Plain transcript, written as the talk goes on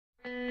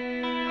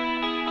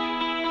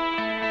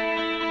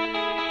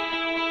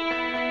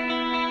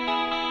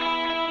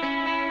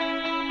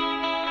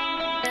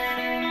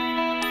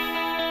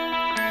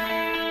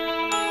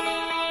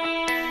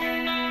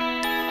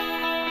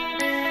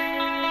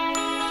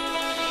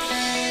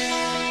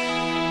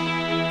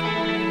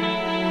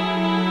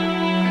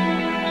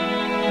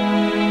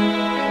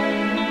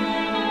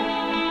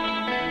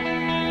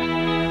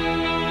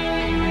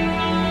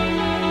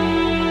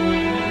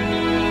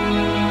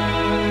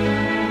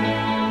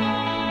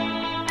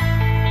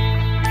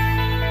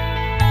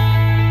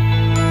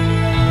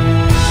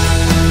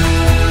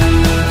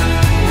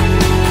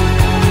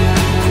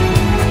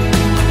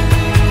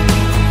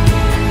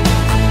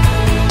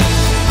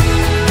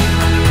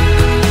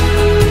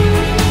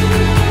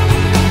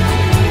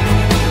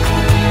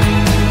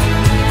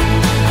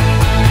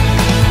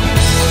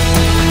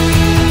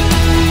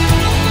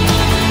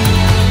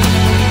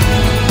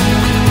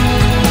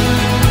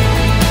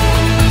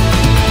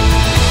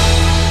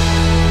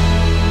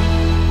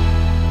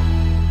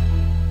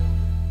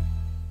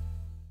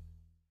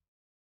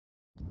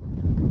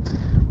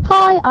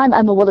I'm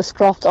Emma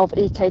Woolliscroft of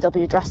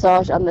EKW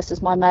Dressage, and this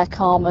is my mare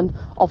Carmen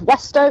of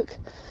Westoke.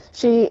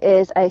 She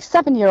is a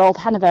 7-year-old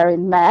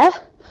Hanoverian mare.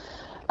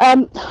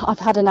 I've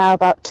had her now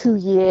about 2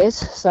 years,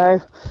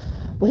 so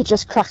we're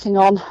just cracking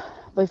on.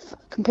 We've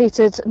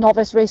competed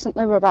novice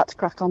recently, we're about to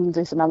crack on and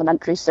do some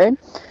elementary soon.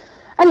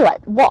 Anyway,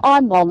 what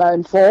I'm well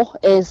known for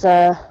is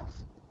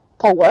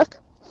pole work.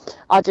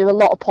 I do a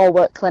lot of pole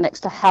work clinics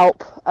to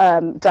help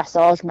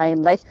dressage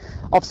mainly.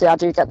 Obviously I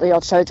do get the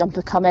odd show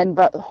jumper come in,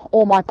 but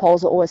all my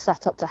poles are always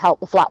set up to help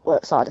the flat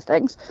work side of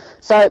things.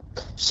 So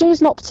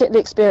she's not particularly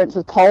experienced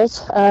with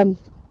poles.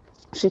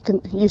 She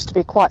used to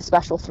be quite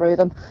special through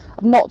them.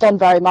 I've not done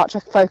very much. I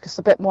focus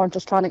a bit more on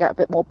just trying to get a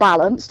bit more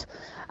balanced,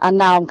 and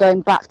now I'm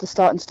going back to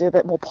starting to do a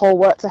bit more pole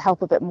work to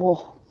help a bit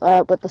more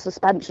with the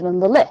suspension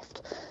and the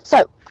lift.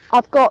 So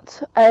I've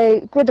got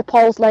a grid of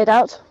poles laid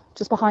out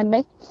just behind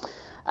me.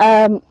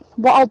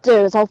 What I'll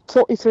do is I'll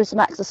talk you through some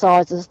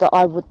exercises that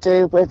I would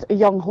do with a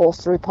young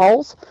horse through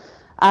poles,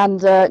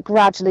 and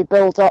gradually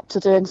build up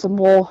to doing some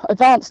more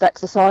advanced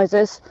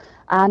exercises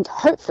and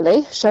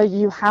hopefully show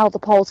you how the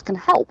poles can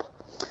help.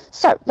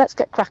 So let's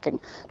get cracking.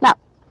 Now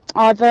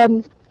I've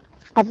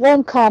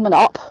warmed Carmen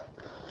up,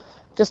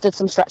 just did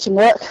some stretching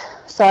work,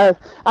 so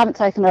I haven't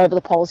taken her over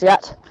the poles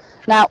yet.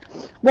 Now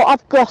what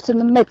I've got in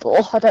the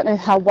middle, I don't know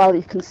how well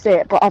you can see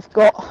it, but I've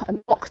got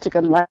an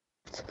octagon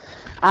left,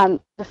 and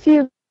a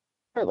few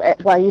through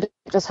it where you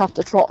just have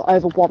to trot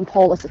over one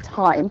pole at a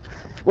time,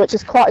 which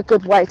is quite a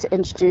good way to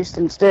introduce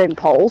into doing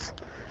poles,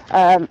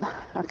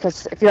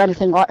 because if you're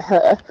anything like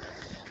her,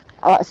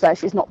 like I say,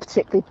 she's not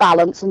particularly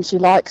balanced and she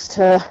likes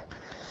to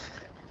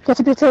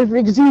get a bit over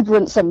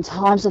exuberant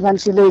sometimes, and then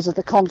she loses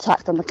the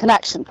contact and the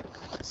connection.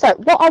 So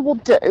what I will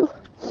do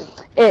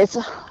is,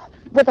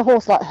 with a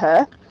horse like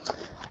her,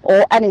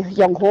 or any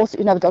young horse that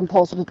you've never done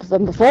poles with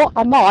them before,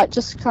 I might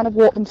just kind of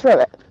walk them through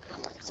it.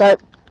 So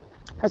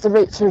there's a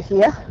route through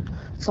here,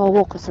 so I'll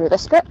walk her through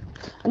this bit,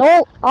 and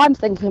all I'm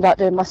thinking about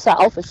doing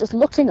myself is just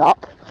looking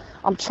up.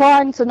 I'm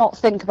trying to not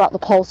think about the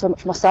pole so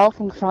much myself,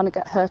 I'm trying to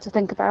get her to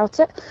think about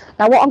it.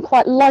 Now what I'm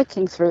quite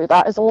liking through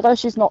that is, although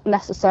she's not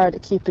necessarily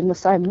keeping the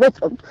same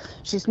rhythm,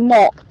 she's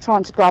not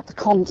trying to grab the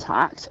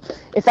contact.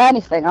 If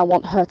anything, I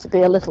want her to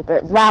be a little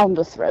bit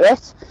rounder through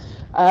it,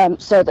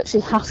 so that she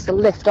has to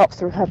lift up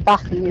through her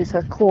back and use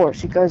her core as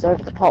she goes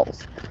over the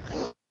poles.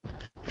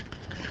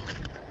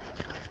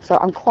 So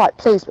I'm quite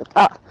pleased with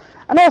that.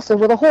 And also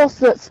with a horse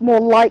that's more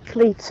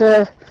likely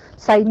to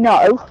say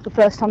no the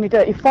first time you do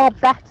it, you're far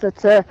better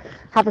to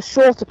have a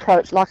short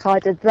approach like I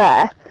did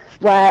there,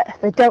 where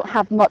they don't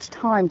have much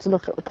time to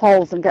look at the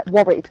poles and get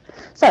worried.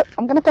 So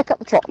I'm going to pick up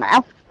the trot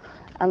now,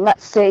 and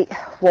let's see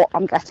what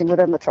I'm getting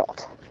within the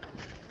trot.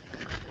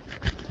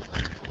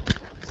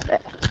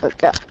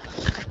 Okay.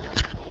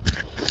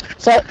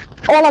 So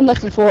all I'm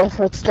looking for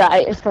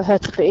today is for her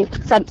to be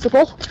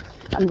sensible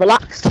and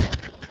relaxed.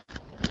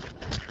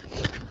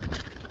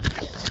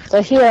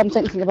 So here I'm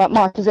thinking about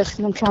my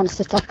position. I'm trying to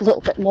sit up a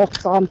little bit more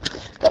because I'm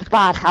got a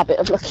bad habit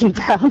of looking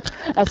down,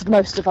 as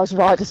most of us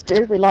riders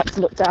do. We like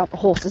to look down at the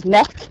horse's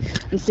neck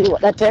and see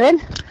what they're doing.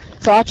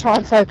 So I try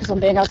and focus on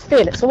being able to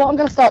feel it. So what I'm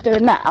going to start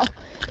doing now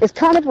is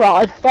kind of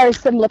ride very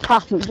similar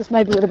pattern, just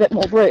maybe with a bit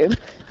more room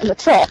in the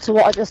trot to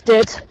what I just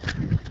did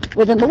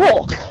within the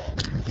walk.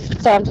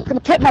 So I'm just going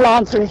to put my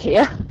line through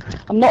here.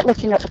 I'm not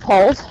looking at the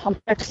poles. I'm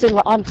focusing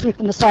that I'm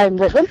keeping the same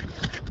rhythm.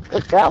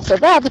 Good girl. So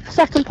there, the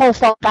second pole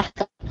felt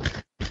better.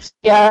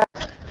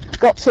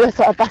 Got to it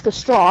at a better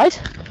stride.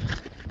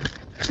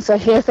 So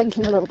here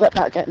thinking a little bit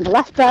about getting the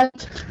left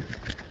bend.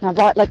 Now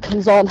right leg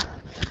comes on,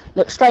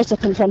 look straight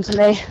up in front of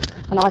me,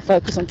 and I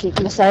focus on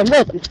keeping the same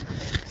rhythm.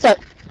 So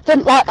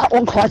didn't like that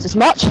one quite as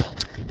much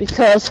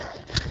because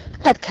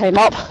head came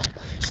up.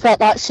 She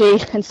felt like she,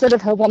 instead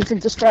of her wanting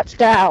to stretch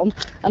down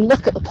and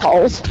look at the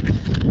poles,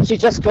 she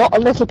just got a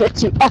little bit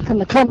too up in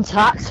the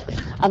contact,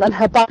 and then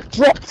her back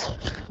dropped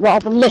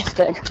rather than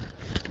lifting.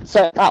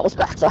 So that was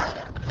better.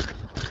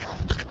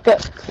 Good.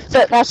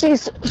 So now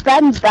she's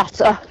bends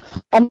better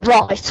on the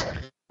right,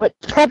 which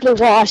is probably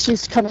why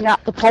she's coming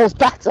at the poles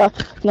better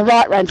from the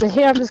right rein. So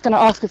here I'm just going to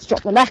ask her to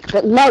drop the neck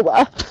a bit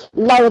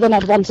lower than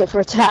I'd want it for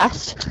a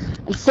test,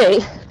 and see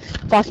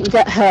if I can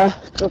get her,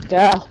 good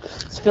girl,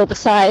 to feel the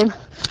same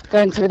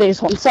going through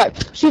these ones. So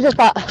she did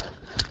that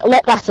a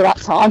lot better that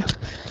time.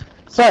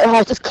 So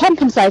I just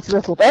compensate a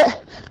little bit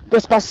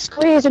just by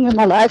squeezing with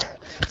my leg,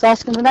 so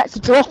asking the neck to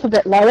drop a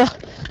bit lower,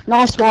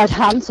 nice wide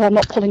hand so I'm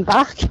not pulling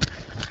back.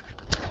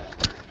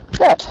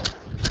 Good.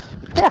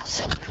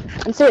 Yes.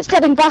 And see, it's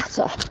getting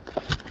better.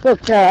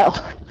 Good girl.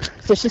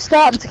 So she's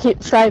starting to keep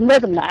the same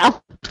rhythm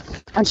now,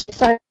 and she's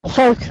so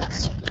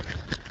focused.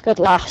 Good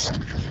lass.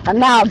 And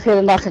now I'm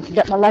feeling like I can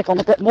get my leg on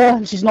a bit more,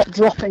 and she's not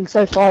dropping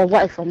so far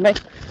away from me.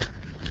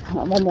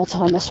 And one more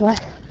time this way.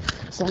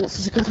 So this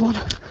is a good one.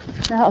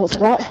 Yeah, that was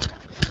alright.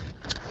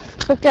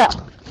 Good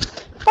girl.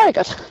 Very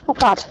good. Not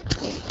bad.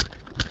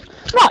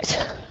 Right.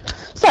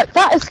 So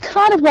that is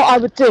kind of what I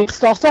would do to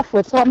start off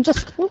with. So I'm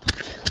just...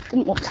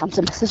 didn't want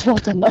canter misses, well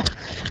done though.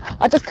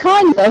 I just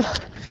kind of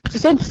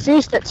just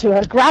introduced it to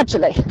her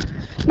gradually.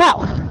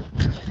 Now,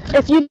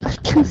 if you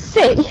can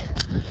see,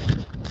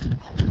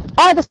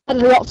 either side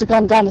of the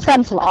octagon down the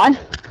centre line,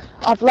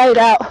 I've laid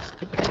out,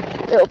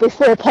 it'll be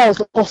 4 poles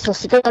that the horse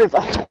has to go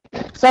over.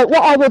 So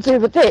what I will do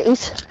with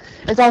these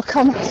is I'll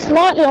come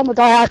slightly on the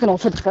diagonal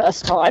for the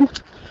first time,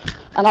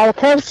 and I'll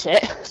approach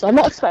it. So I'm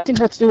not expecting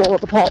her to do all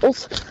of the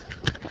poles.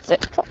 That's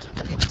it.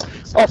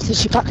 So obviously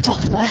she backed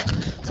off there,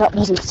 so that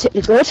wasn't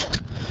particularly good.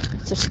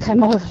 So she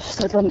came over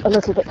a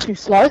little bit too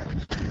slow.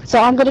 So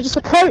I'm going to just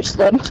approach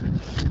them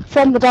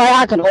from the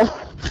diagonal.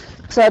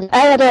 So A,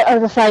 I don't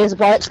overphase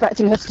by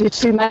expecting her to do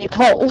too many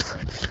poles,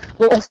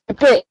 but also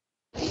B,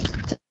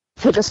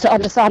 for just to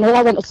understand all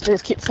I want her to do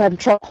is keep the same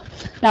trot.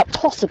 Now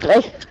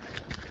possibly,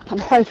 I'm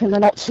hoping they're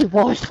not too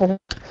wide for her.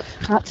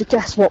 I had to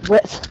guess what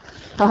width.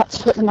 I had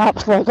to put them out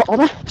before I got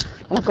on her,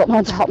 and I've got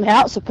mine to help me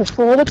out, so push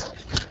forward.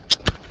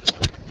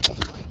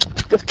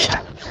 Good.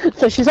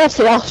 So she's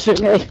obviously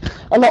offering me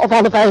a lot of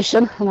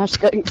elevation, and I'm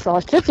just getting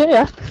excited,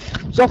 yeah.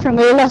 She's offering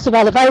me a lot of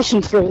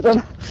elevation through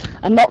them,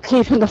 and not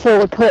keeping the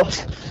forward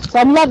push. So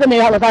I'm loving the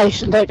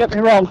elevation, don't get me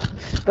wrong,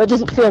 but it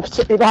doesn't feel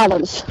particularly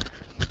balanced.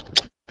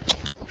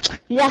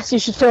 Yes, you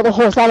should feel the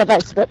horse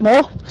elevate a bit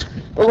more,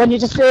 but when you're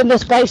just doing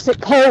this basic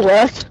pole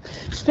work,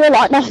 you feel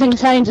like nothing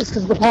changes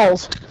because of the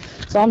poles.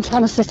 So I'm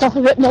trying to sit up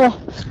a bit more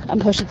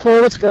and push it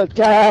forward. Good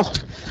girl.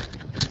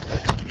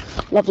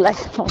 Lovely.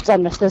 Well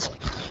done, missus.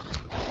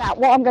 Now,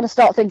 what I'm going to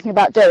start thinking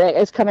about doing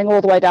is coming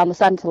all the way down the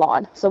centre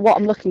line. So what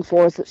I'm looking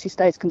for is that she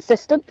stays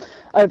consistent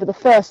over the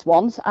first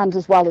ones and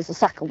as well as the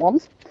second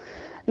ones.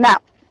 Now,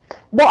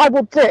 what I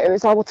will do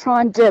is I will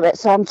try and do it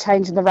so I'm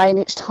changing the rein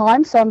each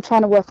time. So I'm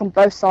trying to work on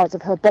both sides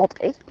of her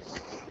body.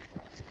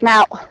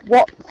 Now,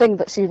 one thing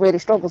that she really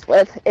struggles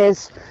with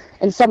is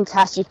in some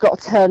tests you've got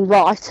to turn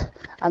right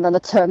and then a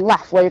turn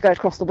left where you go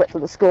across the width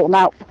of the school.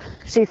 Now,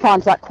 she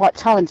finds that quite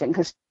challenging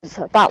because she's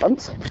her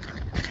balance.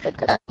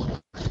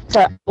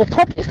 So we'll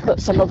probably put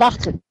some of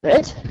that into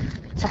it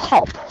to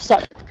help. So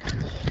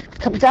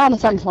come down the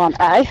centre line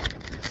A,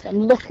 I'm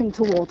looking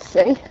towards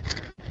C.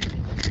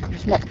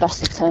 It's not the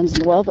best of turns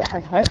in the world, but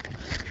hey ho.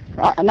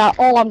 Right, and now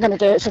all I'm going to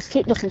do is just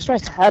keep looking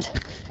straight ahead,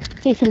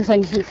 keeping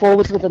things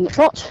forwards within the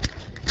trot.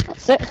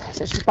 That's it.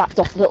 So she's backed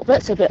off a little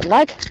bit, so a bit of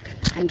leg,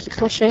 and keep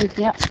pushing.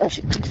 Yeah, so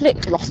she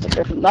completely lost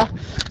her rhythm there.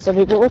 So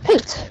we will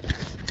repeat.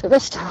 So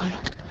this time,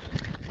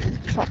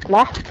 track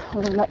left,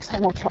 and the next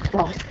time I'll track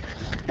right.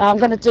 Now I'm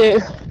going to do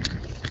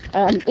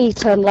E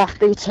turn left,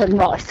 B turn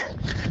right.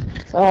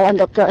 So I'll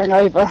end up going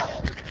over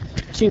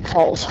 2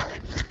 poles.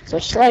 So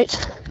straight,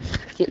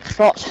 keep the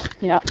trot,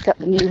 yeah, get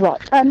the new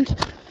right bend,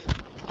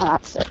 and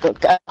that's it,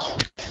 good girl.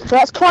 So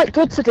that's quite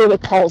good to do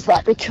with poles,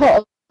 that,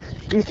 because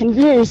you can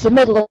use the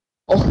middle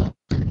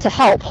to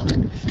help.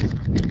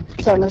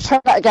 So I'm going to try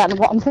that again, and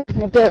what I'm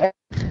thinking of doing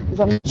is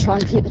I'm going to try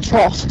and keep the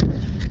trot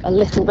a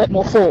little bit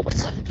more forward.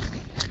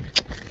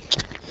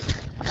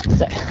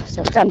 That's it.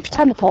 So again,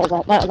 pretend the poles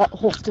aren't there, let the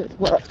horse do the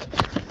work.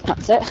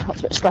 That's it, that's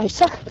a bit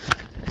straighter.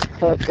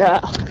 Good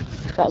girl.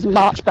 That was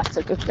much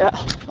better, good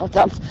girl. Well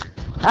done.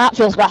 That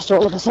feels better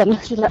all of a sudden.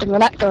 She's letting the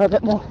neck go a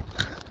bit more.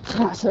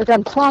 Right, so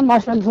again, plan my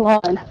front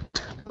line.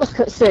 Look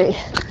at C.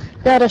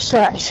 Get a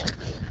stretch.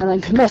 And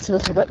then commit a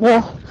little bit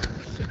more.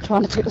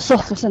 Trying to keep the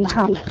softness in the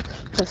hand.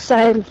 So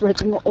same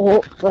rhythm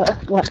all the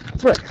way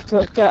through.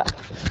 Good girl.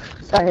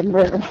 Same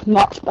rhythm,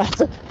 much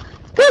better.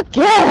 Good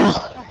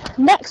girl.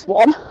 Next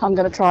one I'm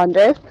going to try and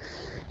do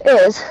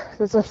is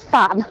there's a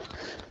fan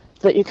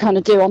that you kind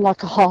of do on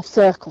like a half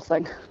circle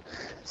thing.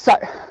 So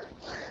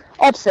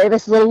obviously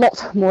this is a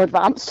lot more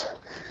advanced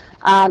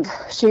and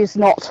she's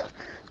not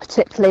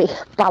particularly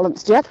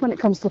balanced yet when it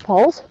comes to the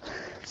poles.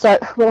 So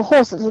with a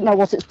horse that doesn't know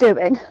what it's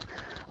doing,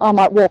 I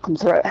might walk them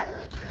through it.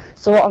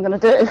 So what I'm going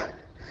to do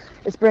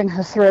is bring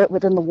her through it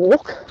within the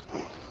walk.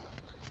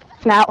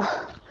 Now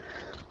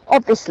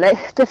obviously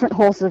different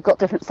horses have got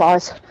different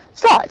size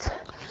strides.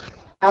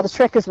 Now the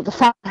trick is with the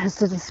fan is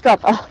to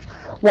discover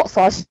what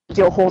size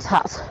your horse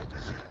has.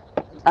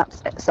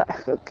 That's it, so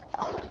good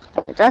girl.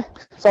 There we go.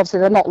 So obviously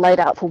they're not laid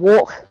out for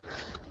walk,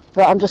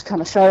 but I'm just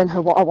kind of showing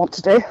her what I want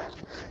to do.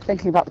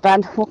 Thinking about the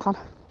bend, walk on.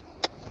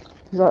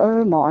 She's like,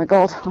 oh my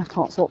god, I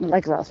can't sort my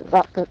legs out with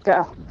that, good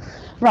girl.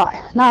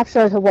 Right, now I've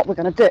showed her what we're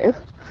going to do.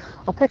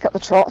 I'll pick up the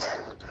trot.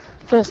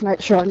 First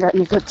make sure I'm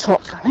getting a good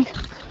trot going.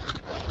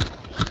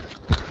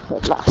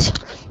 Good lass.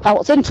 Now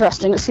what's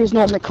interesting is she's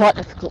normally quite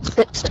difficult to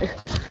sit to.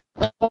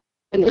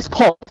 In this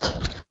pod,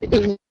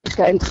 it's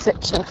going to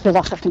sit to. I feel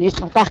like I can use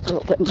my back a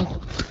little bit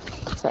more.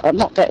 So I'm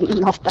not getting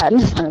enough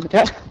bend. There we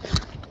go.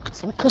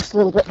 So I push a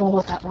little bit more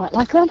with that right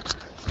leg then.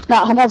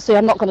 Now, I'm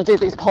not going to do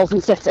these poles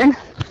in sitting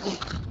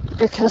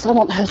because I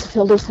want her to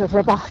feel loose over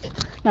her back.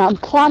 Now, I'm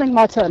planning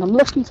my turn. I'm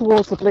looking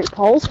towards the blue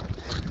poles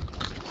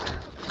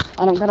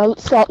and I'm going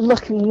to start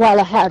looking well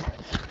ahead.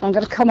 I'm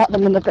going to come at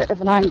them in a bit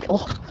of an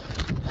angle.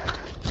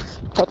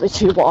 Probably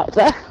too wide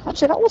there.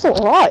 Actually, that was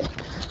all right.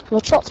 Your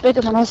trot's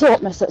bigger than I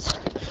thought, missus.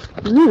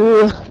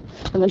 Ooh.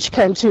 And then she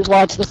came too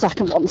wide to the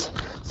second ones.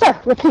 So,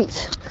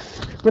 repeat.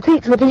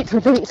 Repeat, repeat,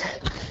 repeat.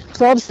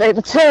 So obviously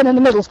the turn in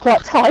the middle is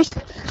quite tight,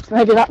 so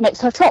maybe that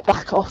makes her trot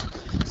back off.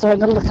 So I'm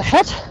going to look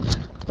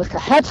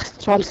ahead,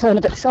 try and turn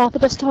a bit sharper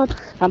this time,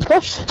 and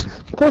push,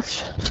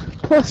 push,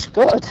 push,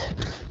 good.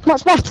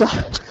 Much better.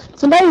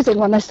 It's amazing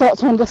when they start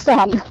to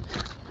understand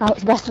how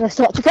much better they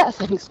start to get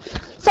things.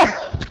 So,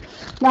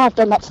 now I've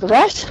done that to the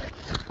right,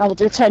 I will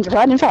do a change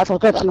around. In fact, I'll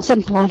go down the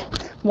centre line.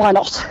 Why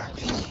not?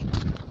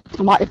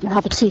 I might even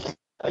have a tea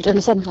doing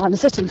the centre line, the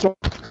sitting floor.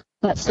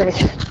 Let's see.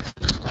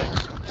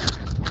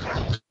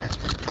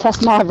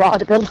 Test my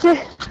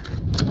rideability.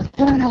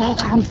 Turn a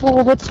little hand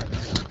forwards.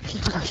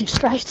 Keep looking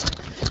straight.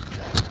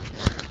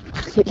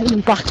 Keep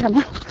leaning back,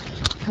 Emma.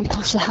 And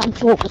push the hand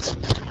forwards.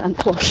 And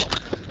push.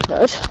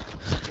 Good.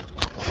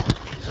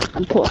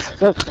 And push.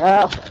 Good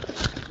girl.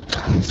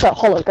 So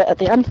hollow bit at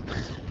the end.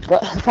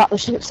 But the fact that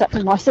she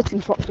accepted my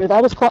sitting trot through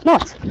there was quite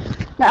nice.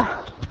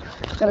 Now,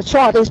 I'm going to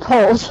try these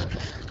poles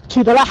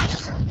to the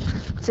left.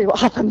 See what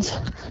happens.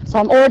 So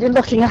I'm already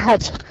looking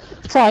ahead.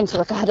 Trying to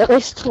look ahead at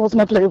least towards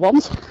my blue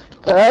ones.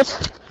 Good.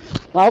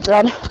 Well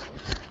done.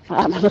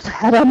 And look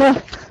ahead,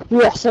 Emma.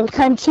 Yes, so we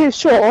came too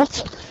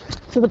short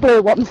to the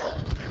blue one.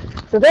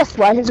 So this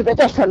way is a bit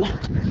different.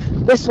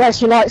 This way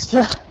she likes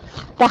to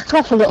back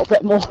off a little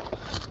bit more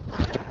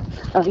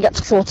and get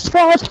to shorter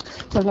stride.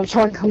 So I'm going to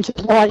try and come to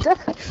the wider.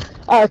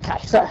 Okay,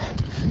 so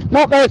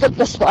not very good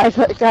this way,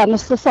 but again,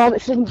 this is the side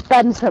that she didn't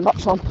bend so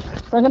much on.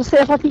 So I'm going to see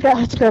if I can get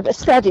her to go a bit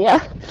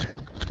steadier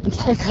and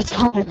take her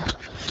time.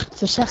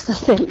 So she has to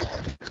think.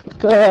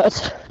 Good.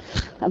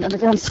 And then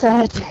again,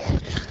 steady.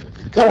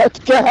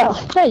 Good girl.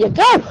 There you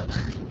go.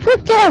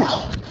 Good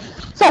girl.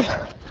 So,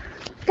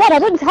 God, I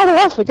didn't tell her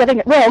off for getting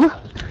it wrong.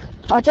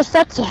 I just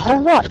said to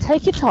her, right,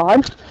 take your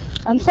time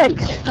and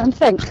think, and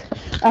think,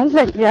 and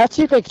think. Yeah,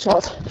 too big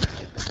shot.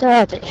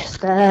 Steady,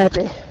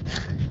 steady.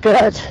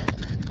 Good.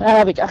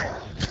 There we go.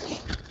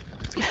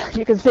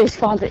 You can see she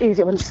finds it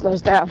easier when she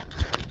slows down.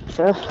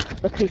 So,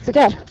 repeat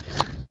again.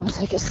 I'll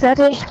take it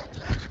steady.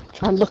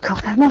 Try and look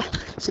up, Emma.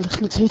 She's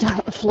looking too down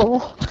at the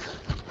floor.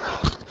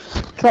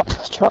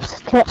 Trot,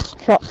 trot, trot,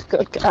 trot.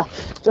 Good girl.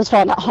 Just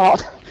find that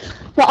hard.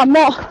 But I'm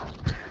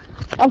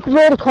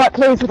really quite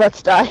pleased with her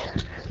today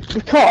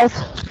because,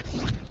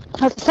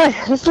 as I say,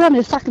 this is only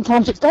the second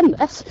time she's done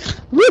this.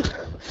 Woo!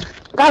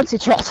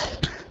 Bouncy trot.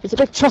 There's a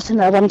big trot in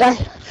there one day.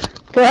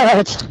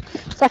 Good.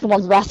 Second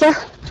one's better.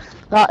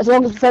 Right, as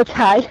long as it's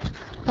okay,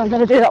 I'm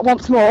going to do that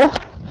once more.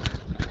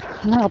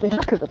 And then I'll be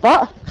happy with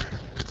that.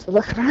 So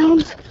look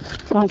around,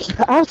 try and keep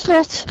it out of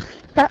it.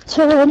 Back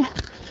turn,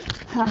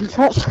 and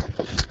trot.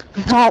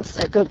 That's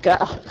a good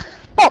girl.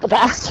 Not the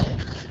best,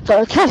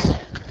 but okay.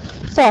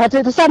 So I'll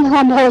do the centre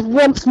hand hold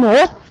once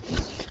more,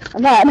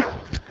 and then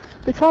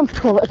be time to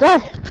call it a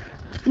day.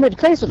 I'm really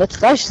pleased with her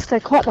today. She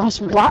stayed quite nice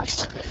and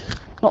relaxed,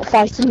 not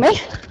fighting me,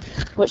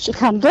 which she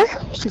can do.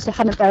 She's a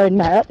Hanoverian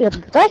mare at the end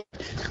of the day.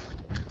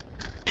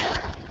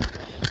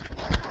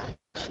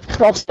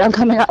 Obviously I'm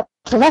coming up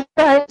to the left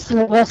base and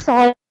the other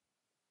side.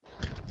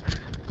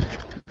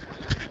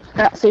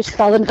 Yeah, see she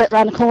fell in a bit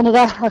round the corner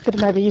there. I could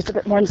have maybe used a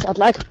bit more inside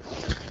leg.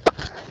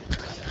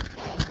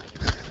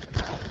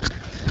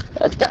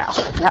 Good girl.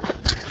 Yeah,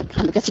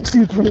 trying to get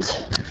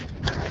exuberant.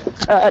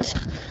 Good.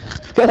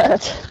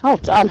 Good. Well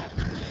done.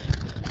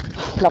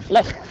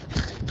 Lovely.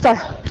 So,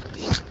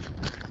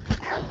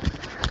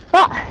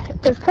 that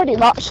is pretty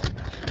much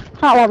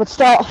how I would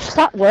start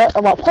flat work,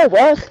 or well, pole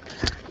work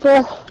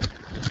for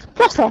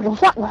dressage or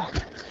flat work.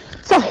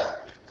 So,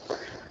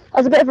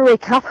 as a bit of a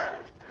recap,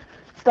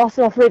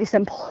 started off really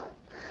simple.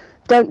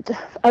 Don't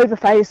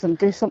overphase them,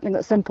 do something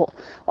that's simple.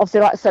 Obviously,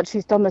 like I said,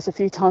 she's done this a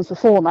few times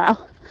before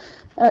now.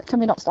 Can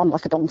we not stand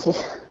like a donkey?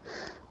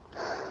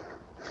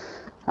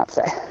 That's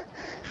it.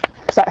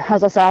 So,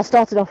 as I say, I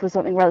started off with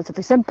something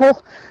relatively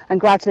simple and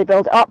gradually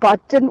build it up, but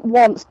I didn't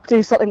want to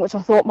do something which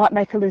I thought might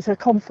make her lose her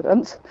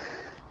confidence.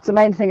 So the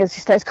main thing is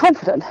she stays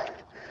confident.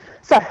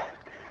 So,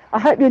 I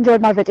hope you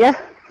enjoyed my video.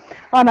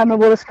 I'm Emma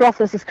Woolliscroft,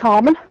 this is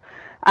Carmen,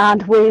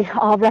 and we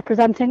are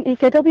representing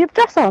EKW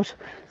Dressage.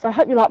 So I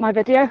hope you like my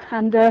video,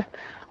 and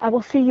I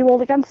will see you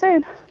all again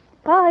soon.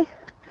 Bye.